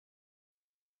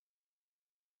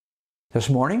This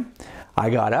morning, I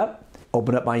got up,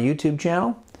 opened up my YouTube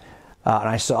channel, and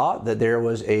I saw that there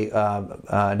was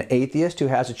an atheist who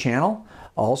has a channel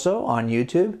also on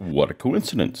YouTube. What a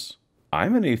coincidence.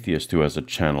 I'm an atheist who has a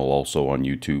channel also on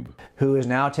YouTube. Who is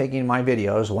now taking my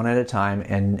videos one at a time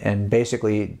and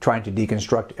basically trying to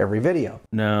deconstruct every video.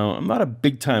 Now, I'm not a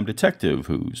big-time detective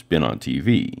who's been on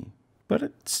TV, but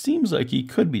it seems like he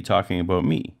could be talking about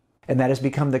me. And that has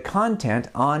become the content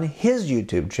on his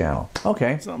YouTube channel.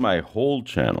 Okay. It's not my whole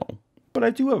channel, but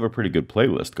I do have a pretty good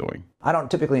playlist going. I don't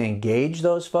typically engage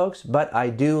those folks, but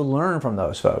I do learn from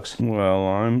those folks. Well,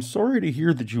 I'm sorry to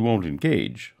hear that you won't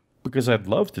engage, because I'd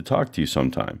love to talk to you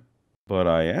sometime. But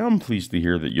I am pleased to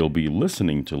hear that you'll be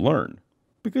listening to learn,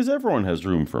 because everyone has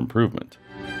room for improvement.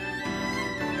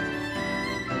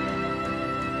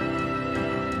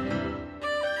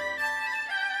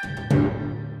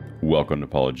 Welcome to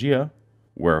Paulogia,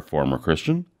 where a former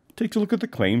Christian takes a look at the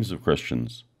claims of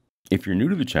Christians. If you're new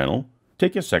to the channel,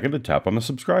 take a second to tap on the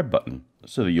subscribe button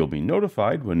so that you'll be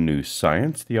notified when new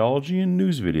science, theology, and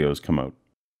news videos come out.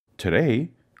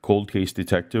 Today, cold case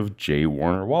detective J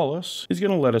Warner Wallace is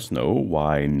going to let us know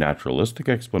why naturalistic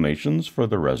explanations for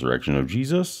the resurrection of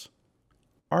Jesus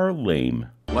are lame.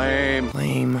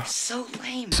 Lame. So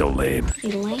lame. So lame.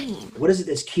 Lame. What is it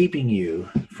that's keeping you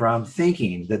from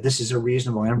thinking that this is a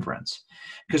reasonable inference?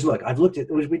 Because look, I've looked at,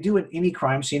 what we do in any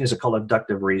crime scene is called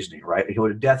abductive reasoning, right? We go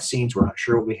to death scenes, we're not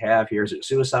sure what we have here. Is it a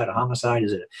suicide, a homicide?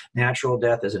 Is it a natural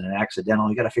death? Is it an accidental?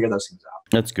 You got to figure those things out.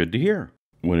 That's good to hear.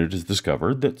 When it is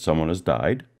discovered that someone has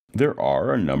died, there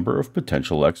are a number of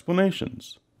potential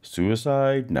explanations.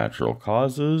 Suicide, natural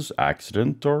causes,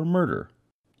 accident, or murder.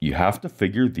 You have to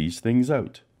figure these things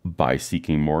out by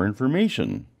seeking more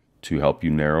information to help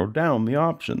you narrow down the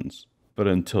options. But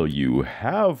until you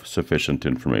have sufficient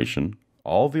information,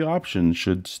 all the options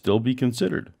should still be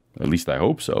considered. At least I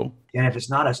hope so. And if it's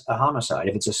not a homicide,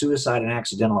 if it's a suicide, an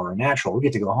accidental, or a natural, we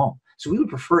get to go home. So we would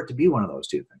prefer it to be one of those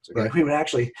two things. Okay? Right. We would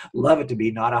actually love it to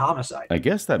be not a homicide. I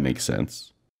guess that makes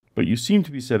sense. But you seem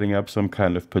to be setting up some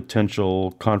kind of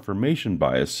potential confirmation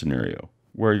bias scenario,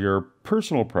 where your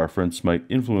personal preference might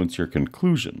influence your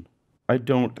conclusion. I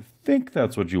don't think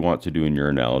that's what you want to do in your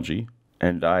analogy,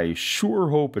 and I sure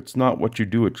hope it's not what you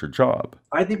do at your job.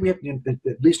 I think we have to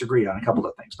at least agree on a couple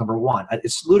of things. Number one,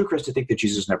 it's ludicrous to think that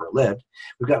Jesus never lived.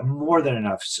 We've got more than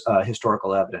enough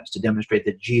historical evidence to demonstrate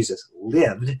that Jesus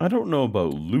lived. I don't know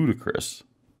about ludicrous,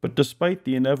 but despite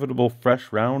the inevitable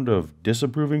fresh round of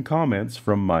disapproving comments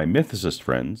from my mythicist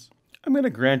friends, I'm going to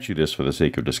grant you this for the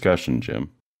sake of discussion,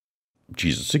 Jim.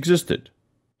 Jesus existed.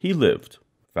 He lived.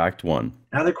 Fact one.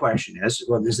 Now the question is,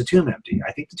 well, is the tomb empty?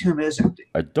 I think the tomb is empty.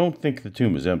 I don't think the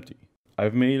tomb is empty.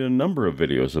 I've made a number of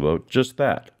videos about just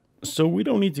that, so we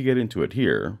don't need to get into it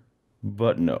here,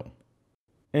 but no.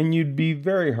 And you'd be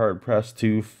very hard-pressed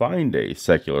to find a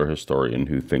secular historian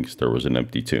who thinks there was an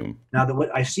empty tomb. Now,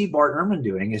 what I see Bart Ehrman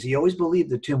doing is he always believed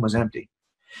the tomb was empty.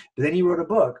 But then he wrote a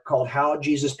book called How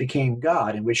Jesus Became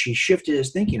God, in which he shifted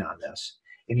his thinking on this.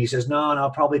 And he says,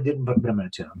 no, probably didn't put him in a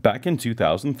tomb. Back in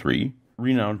 2003,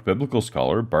 renowned biblical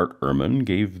scholar Bart Ehrman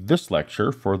gave this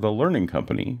lecture for the Learning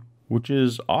Company, which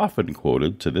is often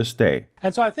quoted to this day.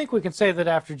 And so I think we can say that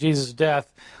after Jesus'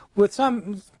 death,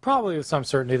 probably with some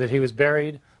certainty, that he was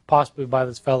buried, possibly by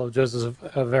this fellow Joseph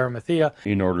of Arimathea.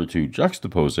 In order to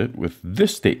juxtapose it with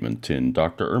this statement in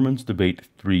Dr. Ehrman's debate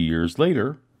 3 years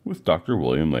later with Dr.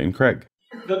 William Lane Craig.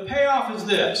 The payoff is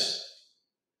this.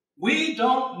 We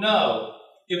don't know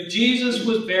if Jesus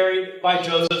was buried by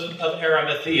Joseph of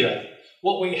Arimathea.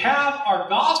 What we have are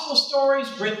gospel stories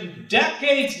written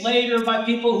decades later by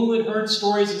people who had heard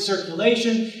stories in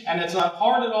circulation, and it's not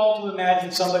hard at all to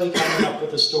imagine somebody coming up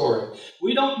with a story.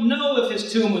 We don't know if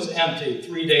his tomb was empty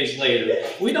 3 days later.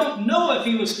 We don't know if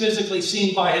he was physically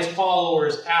seen by his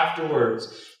followers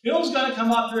afterwards. Bill's going to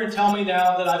come up here and tell me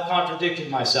now that I've contradicted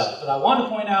myself, but I want to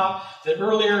point out that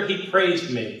earlier he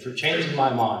praised me for changing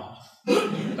my mind.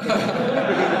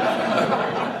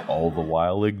 All the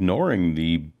while ignoring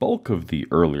the bulk of the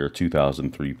earlier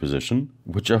 2003 position,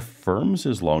 which affirms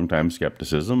his longtime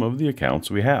skepticism of the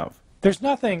accounts we have. There's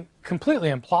nothing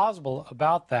completely implausible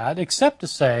about that, except to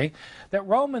say that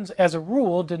Romans, as a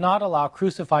rule, did not allow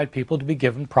crucified people to be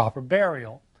given proper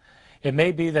burial. It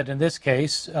may be that in this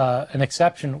case an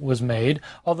exception was made,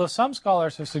 although some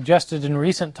scholars have suggested in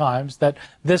recent times that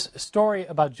this story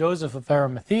about Joseph of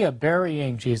Arimathea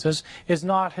burying Jesus is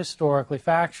not historically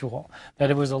factual,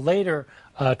 that it was a later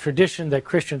tradition that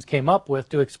Christians came up with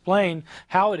to explain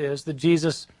how it is that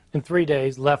Jesus in 3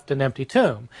 days left an empty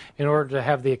tomb. In order to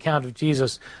have the account of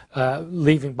Jesus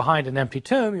leaving behind an empty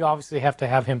tomb, you obviously have to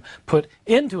have him put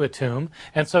into a tomb,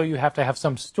 and so you have to have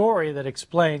some story that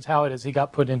explains how it is he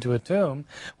got put into a tomb,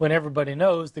 when everybody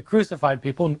knows the crucified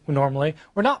people normally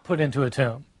were not put into a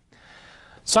tomb.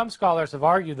 Some scholars have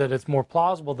argued that it's more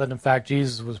plausible that in fact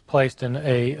Jesus was placed in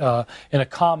a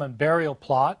common burial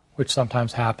plot, which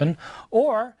sometimes happened,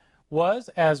 or was,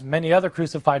 as many other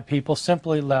crucified people,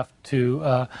 simply left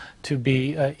to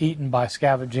be eaten by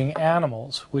scavenging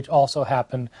animals, which also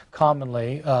happened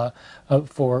commonly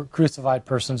for crucified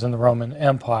persons in the Roman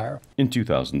Empire. In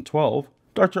 2012,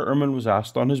 Dr. Ehrman was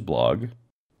asked on his blog,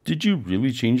 "Did you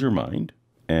really change your mind?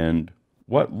 And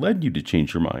what led you to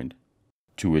change your mind?"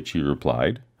 To which he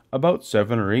replied, "About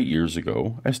 7 or 8 years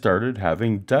ago, I started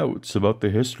having doubts about the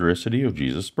historicity of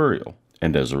Jesus' burial,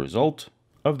 and as a result,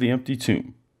 of the empty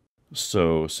tomb."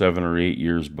 So 7 or 8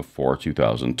 years before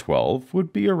 2012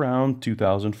 would be around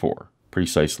 2004,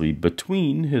 precisely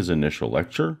between his initial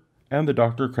lecture and the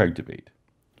Dr. Craig debate.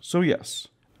 So yes,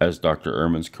 as Dr.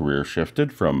 Ehrman's career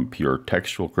shifted from pure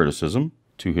textual criticism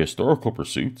to historical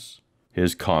pursuits,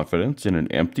 his confidence in an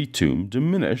empty tomb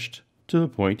diminished to the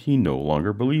point he no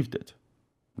longer believed it.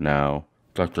 Now,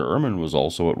 Dr. Ehrman was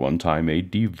also at one time a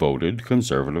devoted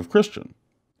conservative Christian,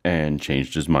 and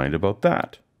changed his mind about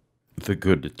that. The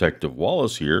good Detective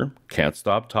Wallace here can't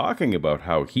stop talking about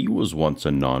how he was once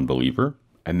a non-believer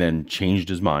and then changed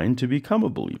his mind to become a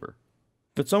believer.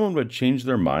 That someone would change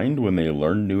their mind when they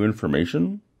learn new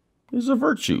information is a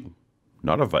virtue,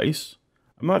 not a vice.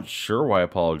 I'm not sure why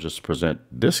apologists present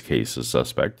this case as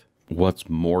suspect. What's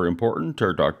more important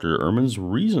are Dr. Ehrman's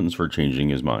reasons for changing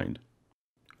his mind.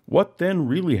 What then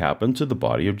really happened to the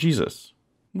body of Jesus?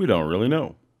 We don't really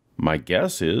know. My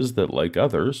guess is that, like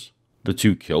others, the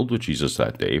two killed with Jesus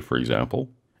that day, for example,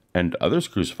 and others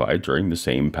crucified during the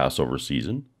same Passover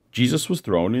season, Jesus was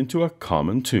thrown into a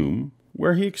common tomb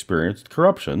where he experienced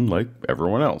corruption like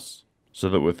everyone else, so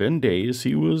that within days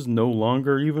he was no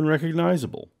longer even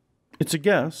recognizable. It's a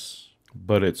guess,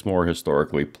 but it's more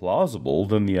historically plausible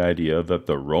than the idea that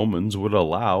the Romans would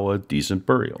allow a decent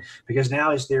burial. Because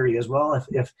now his theory is, well,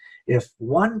 if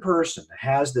one person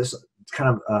has this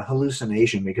kind of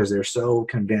hallucination because they're so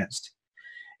convinced,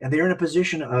 and they're in a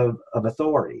position of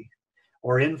authority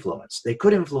or influence, they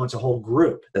could influence a whole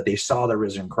group that they saw the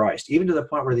risen Christ, even to the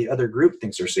point where the other group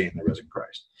thinks they're seeing the risen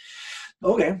Christ.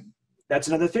 Okay, that's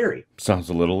another theory. Sounds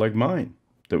a little like mine,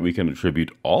 that we can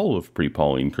attribute all of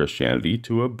pre-Pauline Christianity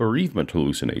to a bereavement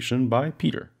hallucination by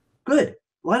Peter. Good.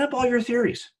 Line up all your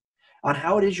theories on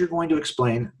how it is you're going to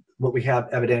explain what we have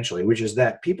evidentially, which is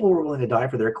that people were willing to die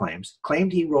for their claims,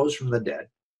 claimed he rose from the dead,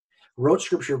 wrote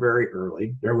scripture very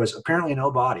early. There was apparently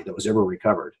no body that was ever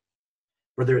recovered,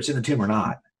 whether it's in the tomb or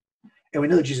not. And we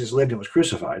know that Jesus lived and was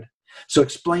crucified. So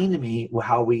explain to me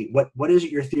what is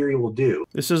it your theory will do?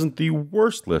 This isn't the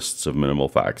worst lists of minimal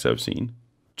facts I've seen.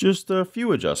 Just a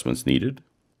few adjustments needed.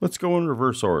 Let's go in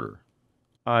reverse order.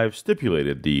 I've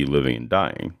stipulated the living and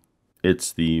dying.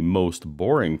 It's the most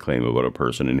boring claim about a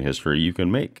person in history you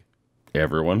can make.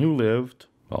 Everyone who lived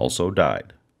also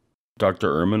died. Dr.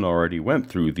 Ehrman already went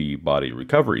through the body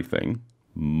recovery thing.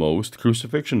 Most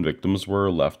crucifixion victims were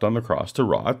left on the cross to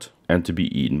rot and to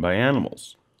be eaten by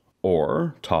animals,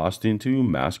 or tossed into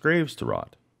mass graves to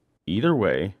rot. Either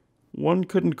way, one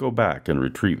couldn't go back and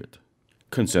retrieve it.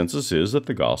 Consensus is that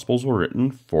the Gospels were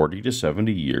written 40 to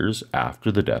 70 years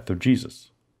after the death of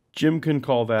Jesus. Jim can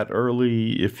call that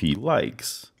early if he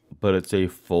likes, but it's a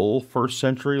full first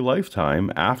century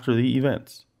lifetime after the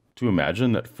events. To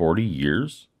imagine that 40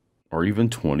 years, or even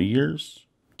 20 years,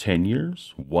 10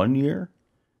 years, 1 year,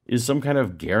 is some kind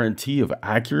of guarantee of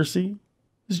accuracy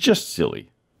is just silly.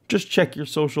 Just check your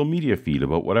social media feed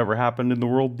about whatever happened in the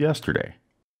world yesterday.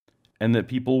 And that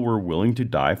people were willing to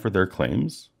die for their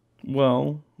claims?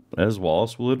 Well, as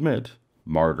Wallace will admit,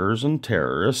 martyrs and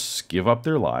terrorists give up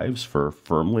their lives for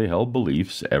firmly held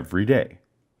beliefs every day.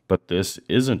 But this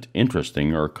isn't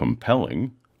interesting or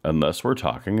compelling unless we're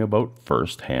talking about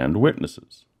first-hand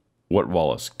witnesses. What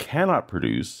Wallace cannot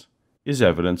produce is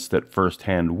evidence that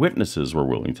first-hand witnesses were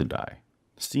willing to die.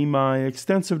 See my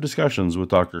extensive discussions with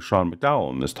Dr. Sean McDowell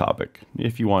on this topic,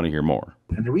 if you want to hear more.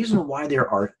 And the reason why there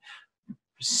are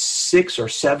 6 or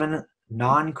 7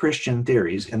 non-Christian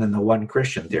theories and then the one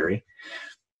Christian theory,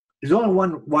 there's only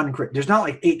one. There's not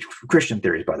like 8 Christian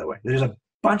theories, by the way. There's a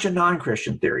bunch of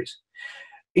non-Christian theories.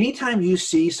 Anytime you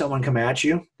see someone come at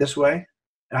you this way,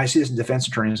 and I see this in defense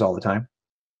attorneys all the time,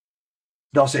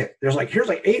 they'll say, here's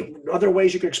 8 other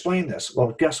ways you could explain this.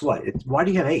 Well, guess what? Why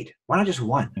do you have 8? Why not just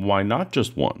 1? Why not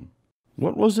just 1?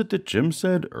 What was it that Jim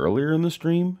said earlier in the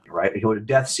stream? Right. right? You go to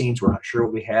death scenes, we're not sure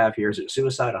what we have here. Is it a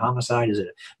suicide, a homicide? Is it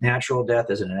a natural death?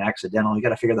 Is it an accidental? You got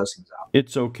to figure those things out.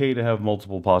 It's okay to have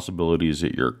multiple possibilities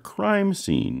at your crime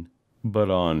scene, but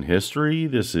on history,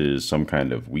 this is some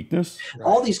kind of weakness. Right.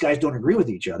 All these guys don't agree with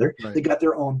each other. Right. They got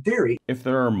their own theory. If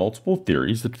there are multiple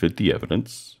theories that fit the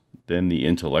evidence, then the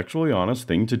intellectually honest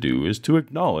thing to do is to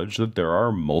acknowledge that there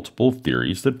are multiple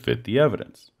theories that fit the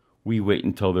evidence. We wait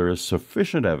until there is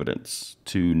sufficient evidence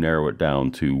to narrow it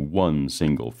down to one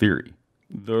single theory.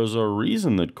 There's a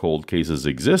reason that cold cases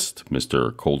exist,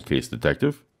 Mr. Cold Case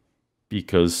Detective,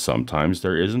 because sometimes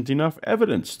there isn't enough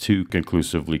evidence to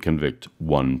conclusively convict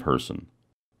one person.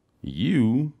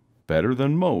 You, better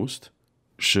than most,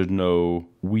 should know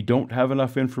we don't have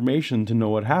enough information to know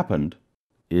what happened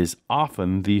is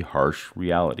often the harsh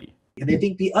reality. And they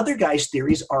think the other guy's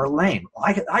theories are lame.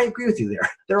 I agree with you there.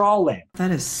 They're all lame.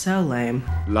 That is so lame.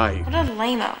 Lame. What a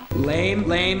lame-o. Lame,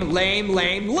 lame, lame,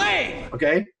 lame, lame.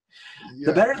 Okay? Yeah.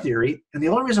 The better theory, and the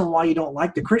only reason why you don't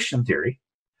like the Christian theory,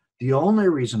 the only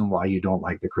reason why you don't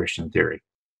like the Christian theory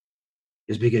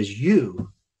is because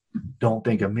you don't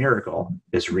think a miracle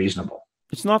is reasonable.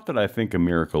 It's not that I think a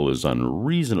miracle is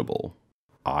unreasonable.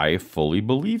 I fully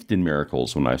believed in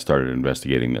miracles when I started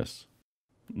investigating this.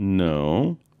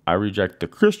 No, I reject the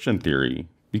Christian theory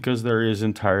because there is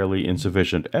entirely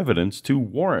insufficient evidence to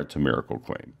warrant a miracle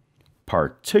claim,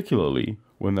 particularly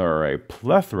when there are a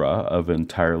plethora of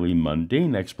entirely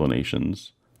mundane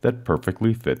explanations that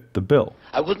perfectly fit the bill.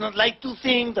 I would not like to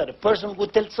think that a person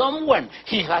would tell someone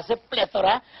he has a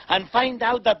plethora and find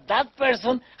out that that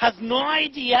person has no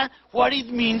idea what it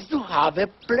means to have a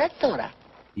plethora.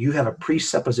 You have a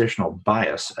presuppositional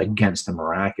bias against the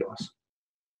miraculous.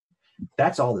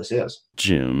 That's all this is.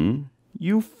 Jim,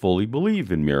 you fully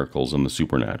believe in miracles and the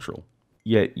supernatural.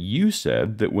 Yet you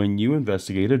said that when you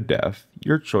investigate a death,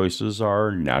 your choices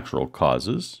are natural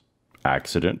causes,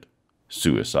 accident,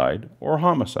 suicide, or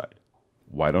homicide.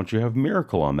 Why don't you have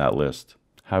miracle on that list?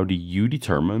 How do you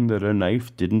determine that a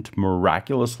knife didn't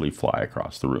miraculously fly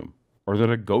across the room? Or that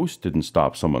a ghost didn't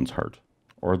stop someone's heart?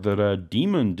 Or that a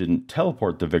demon didn't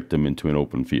teleport the victim into an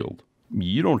open field?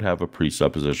 You don't have a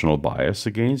presuppositional bias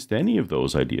against any of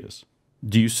those ideas.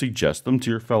 Do you suggest them to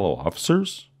your fellow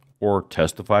officers? Or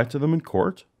testify to them in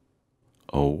court?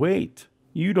 Oh wait,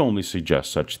 you'd only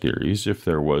suggest such theories if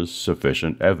there was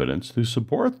sufficient evidence to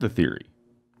support the theory.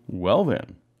 Well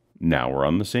then, now we're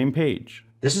on the same page.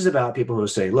 This is about people who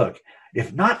say, look,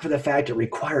 if not for the fact it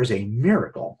requires a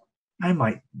miracle, I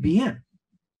might be in.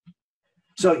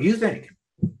 So you think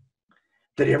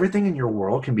that everything in your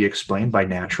world can be explained by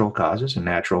natural causes and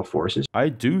natural forces? I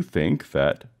do think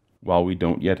that, while we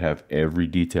don't yet have every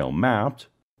detail mapped,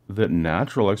 that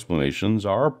natural explanations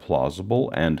are plausible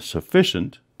and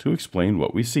sufficient to explain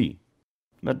what we see.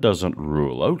 That doesn't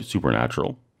rule out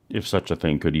supernatural, if such a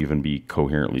thing could even be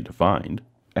coherently defined.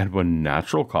 And when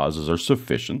natural causes are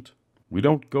sufficient, we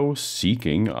don't go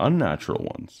seeking unnatural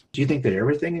ones. Do you think that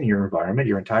everything in your environment,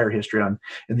 your entire history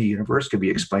in the universe, could be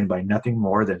explained by nothing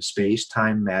more than space,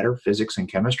 time, matter, physics, and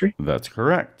chemistry? That's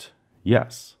correct.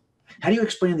 Yes. How do you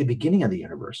explain the beginning of the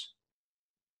universe,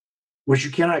 which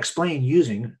you cannot explain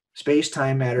using space,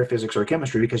 time, matter, physics, or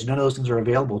chemistry because none of those things are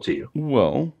available to you?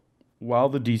 Well, while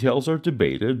the details are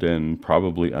debated and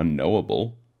probably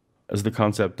unknowable, as the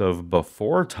concept of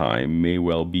before time may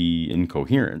well be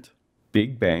incoherent,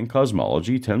 Big Bang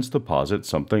cosmology tends to posit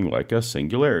something like a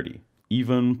singularity.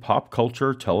 Even pop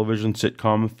culture television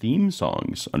sitcom theme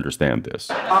songs understand this.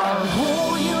 Our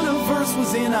whole universe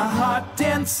was in a hot,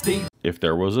 dense state. If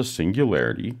there was a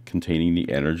singularity containing the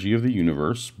energy of the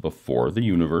universe before the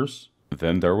universe,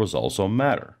 then there was also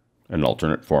matter, an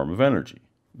alternate form of energy.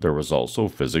 There was also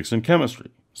physics and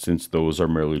chemistry, since those are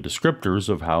merely descriptors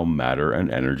of how matter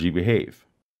and energy behave.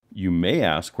 You may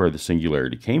ask where the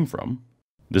singularity came from.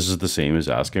 This is the same as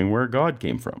asking where God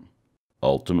came from.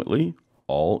 Ultimately,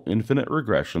 all infinite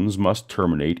regressions must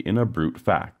terminate in a brute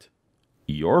fact.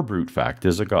 Your brute fact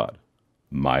is a God.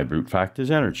 My brute fact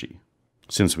is energy.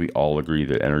 Since we all agree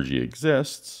that energy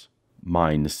exists,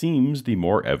 mine seems the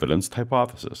more evidenced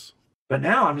hypothesis. But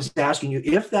now I'm just asking you,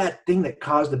 if that thing that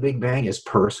caused the Big Bang is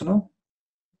personal,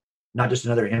 not just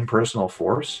another impersonal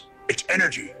force? It's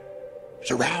energy.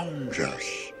 Surrounds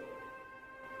us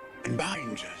and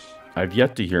binds us. I've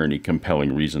yet to hear any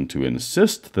compelling reason to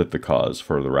insist that the cause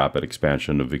for the rapid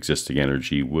expansion of existing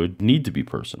energy would need to be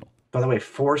personal. By the way,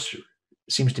 force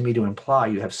seems to me to imply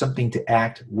you have something to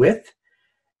act with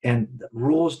and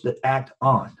rules that act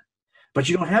on. But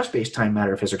you don't have space, time,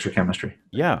 matter, physics, or chemistry.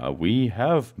 Yeah, we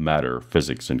have matter,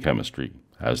 physics, and chemistry,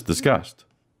 as discussed.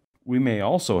 We may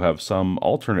also have some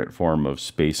alternate form of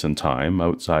space and time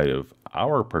outside of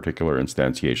our particular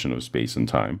instantiation of space and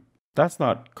time. That's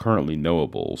not currently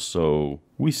knowable, so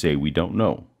we say we don't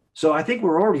know. So I think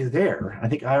we're already there. I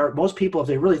think most people, if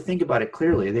they really think about it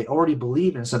clearly, they already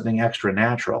believe in something extra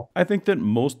natural. I think that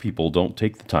most people don't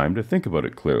take the time to think about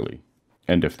it clearly.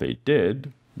 And if they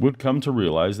did, would come to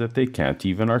realize that they can't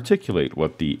even articulate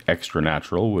what the extra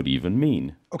natural would even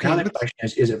mean. Okay. Now the question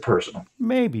is it personal?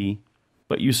 Maybe,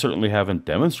 but you certainly haven't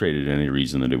demonstrated any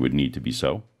reason that it would need to be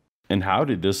so. And how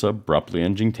did this abruptly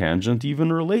ending tangent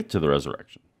even relate to the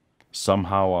resurrection?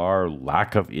 Somehow our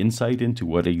lack of insight into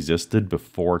what existed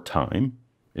before time,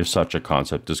 if such a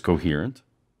concept is coherent,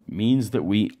 means that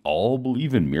we all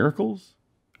believe in miracles?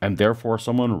 And therefore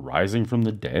someone rising from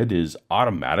the dead is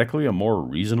automatically a more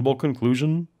reasonable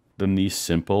conclusion than the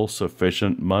simple,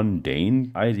 sufficient,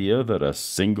 mundane idea that a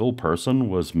single person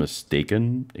was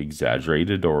mistaken,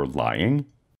 exaggerated, or lying?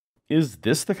 Is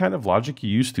this the kind of logic you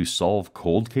use to solve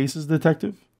cold cases,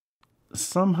 detective?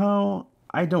 Somehow,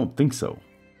 I don't think so.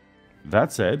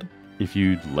 That said, if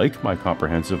you'd like my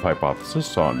comprehensive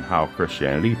hypothesis on how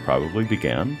Christianity probably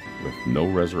began, with no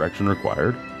resurrection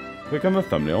required, click on the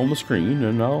thumbnail on the screen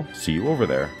and I'll see you over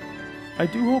there. I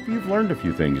do hope you've learned a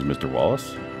few things, Mr.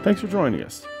 Wallace. Thanks for joining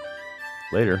us.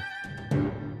 Later.